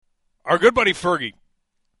Our good buddy Fergie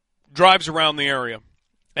drives around the area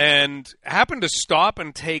and happened to stop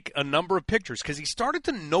and take a number of pictures because he started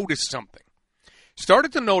to notice something.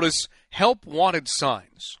 Started to notice help wanted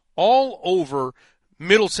signs all over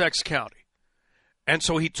Middlesex County. And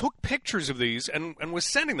so he took pictures of these and was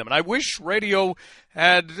sending them. And I wish radio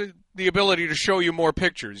had the ability to show you more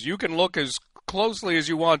pictures. You can look as closely as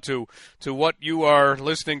you want to what you are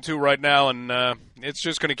listening to right now, and it's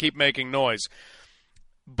just going to keep making noise.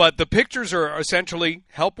 But the pictures are essentially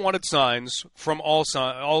help wanted signs from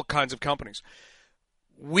all kinds of companies.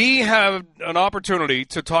 We have an opportunity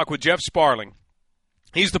to talk with Jeff Sparling.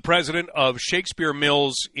 He's the president of Shakespeare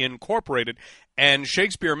Mills Incorporated, and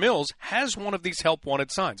Shakespeare Mills has one of these help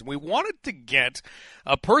wanted signs. We wanted to get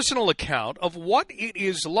a personal account of what it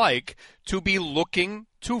is like to be looking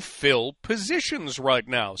to fill positions right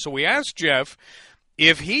now. So we asked Jeff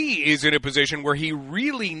if he is in a position where he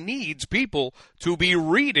really needs people to be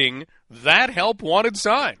reading that help wanted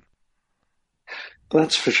sign.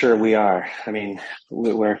 That's for sure we are. I mean,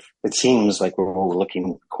 it seems like we're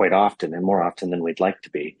looking quite often and more often than we'd like to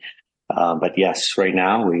be. But yes, right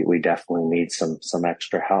now we definitely need some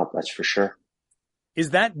extra help. That's for sure.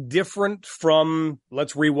 Is that different from,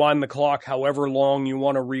 let's rewind the clock however long you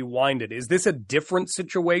want to rewind it? Is this a different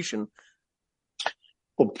situation?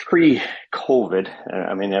 Well, pre-COVID,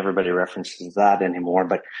 I mean, everybody references that anymore,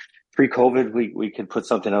 but pre-COVID, we could put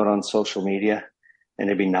something out on social media and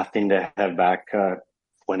it'd be nothing to have back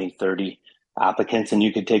 20, 30 applicants, and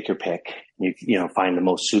you could take your pick. You know, find the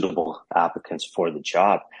most suitable applicants for the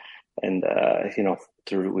job. And,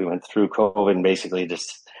 we went through COVID and basically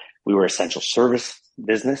we were essential service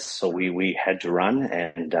business. So we had to run,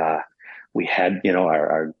 and we had,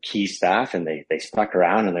 our key staff, and they stuck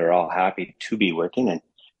around and they were all happy to be working. And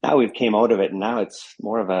now we've came out of it, and now it's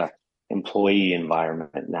more of a employee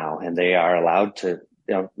environment now, and they are allowed to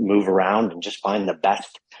move around and just find the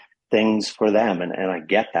best things for them. And I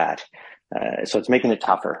get that. So it's making it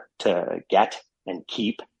tougher to get and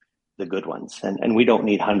keep the good ones. And we don't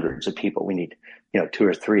need hundreds of people. We need, 2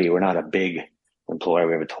 or 3. We're not a big employer.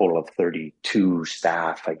 We have a total of 32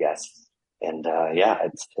 staff, I guess. And,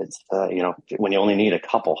 it's when you only need a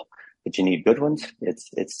couple, but you need good ones,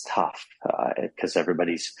 it's tough, because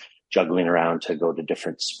everybody's juggling around to go to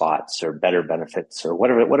different spots or better benefits or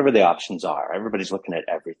whatever the options are. Everybody's looking at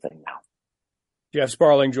everything now. Jeff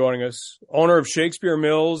Sparling joining us, owner of Shakespeare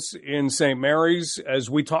Mills in St. Mary's, as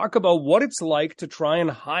we talk about what it's like to try and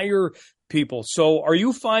hire people. So are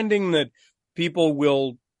you finding that people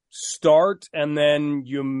will start and then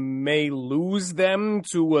you may lose them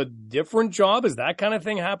to a different job? Is that kind of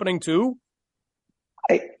thing happening too?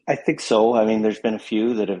 I think so. I mean, there's been a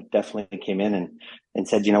few that have definitely came in and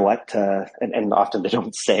said, you know what, and often they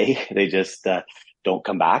don't say, they just don't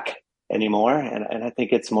come back anymore. And I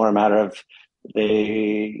think it's more a matter of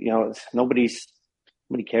nobody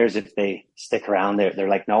cares if they stick around. They're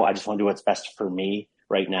like, no, I just want to do what's best for me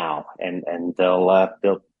right now. And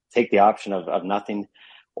they'll take the option of nothing,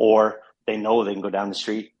 or they know they can go down the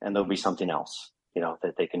street and there'll be something else,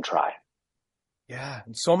 that they can try. Yeah.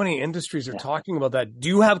 And so many industries are talking about that. Do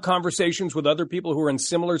you have conversations with other people who are in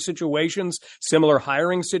similar situations, similar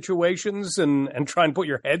hiring situations, and try and put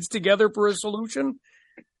your heads together for a solution?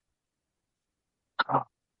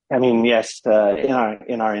 I mean, yes, in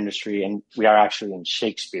our industry, and we are actually in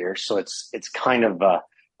Shakespeare, so it's kind of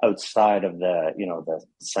outside of the the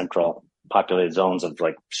central populated zones of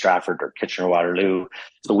like Stratford or Kitchener-Waterloo.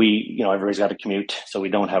 So everybody's got to commute, so we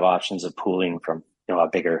don't have options of pooling from a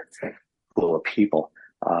bigger pool of people.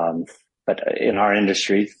 But in our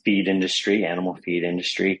industry, animal feed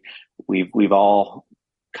industry, we've all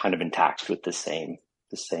kind of been taxed with the same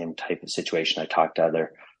type of situation. I talked to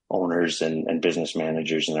other owners and business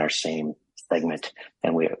managers in our same segment,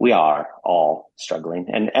 and we are all struggling,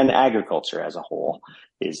 and agriculture as a whole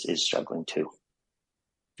is struggling too.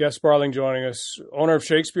 Jeff Sparling joining us, owner of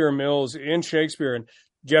Shakespeare Mills in Shakespeare. And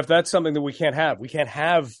Jeff, that's something that we can't have. We can't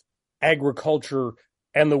have agriculture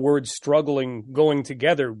and the word struggling going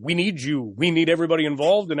together. We need you. We need everybody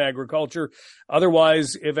involved in agriculture.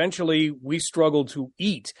 Otherwise, eventually we struggle to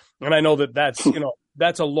eat. And I know that's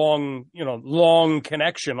a long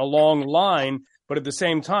connection, a long line, but at the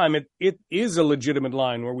same time, it is a legitimate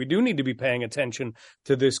line where we do need to be paying attention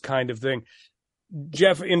to this kind of thing.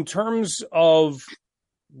 Jeff, in terms of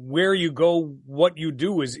where you go, what you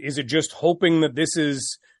do, is it just hoping that this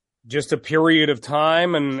is just a period of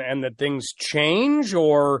time and that things change,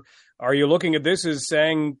 or are you looking at this as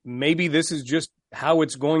saying maybe this is just how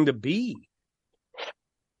it's going to be?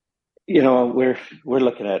 We're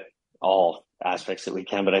looking at all aspects that we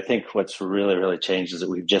can, but I think what's really, really changed is that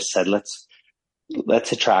we've just said, let's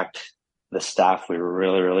attract the staff we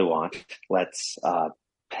really, really want. Let's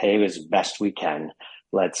pay as best we can.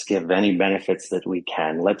 Let's give any benefits that we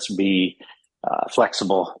can. Let's be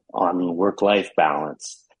flexible on work-life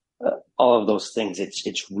balance. All of those things,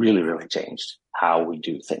 it's really, really changed how we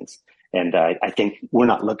do things. And I think we're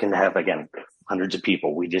not looking to have, again, hundreds of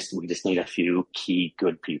people. We just need a few key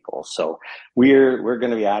good people. So we're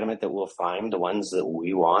going to be adamant that we'll find the ones that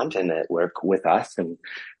we want and that work with us and,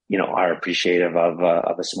 are appreciative of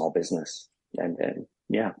a small business. And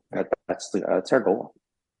yeah, that's our goal.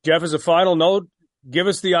 Jeff, as a final note, give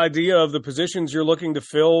us the idea of the positions you're looking to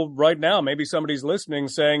fill right now. Maybe somebody's listening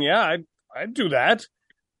saying, yeah, I'd do that.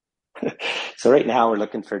 So right now we're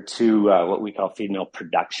looking for two what we call feed mill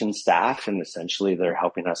production staff, and essentially they're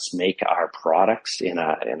helping us make our products in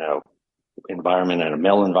a environment, in a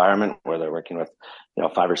mill environment, where they're working with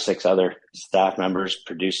 5 or 6 other staff members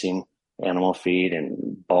producing animal feed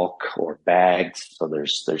in bulk or bags. So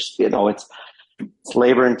there's it's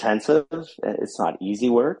labor intensive. It's not easy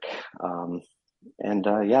work,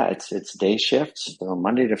 it's day shifts, so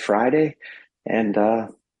Monday to Friday, and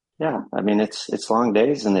it's long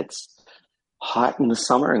days and it's hot in the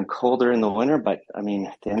summer and colder in the winter. But at the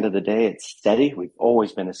end of the day, it's steady. We've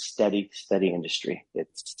always been a steady industry.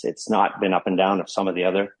 It's not been up and down of some of the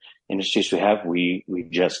other industries we have. We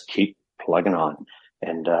just keep plugging on,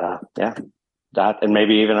 and that, and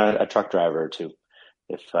maybe even a truck driver or two,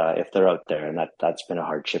 if they're out there, and that's been a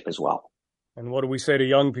hardship as well. And what do we say to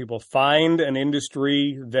young people? Find an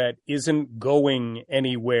industry that isn't going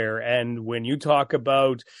anywhere. And when you talk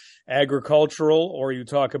about agricultural or you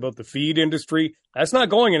talk about the feed industry, that's not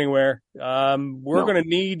going anywhere. We're going to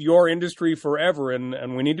need your industry forever,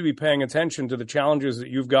 and we need to be paying attention to the challenges that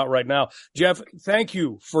you've got right now. Jeff, thank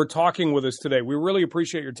you for talking with us today. We really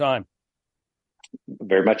appreciate your time.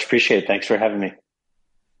 Very much appreciate it. Thanks for having me.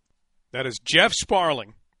 That is Jeff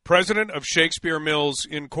Sparling, president of Shakespeare Mills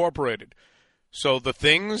Incorporated. So the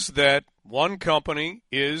things that one company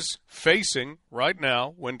is facing right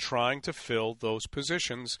now when trying to fill those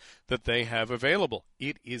positions that they have available.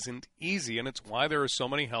 It isn't easy, and it's why there are so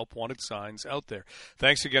many help wanted signs out there.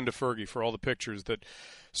 Thanks again to Fergie for all the pictures that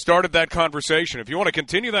started that conversation. If you want to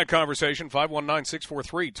continue that conversation,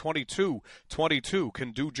 519-643-2222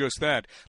 can do just that.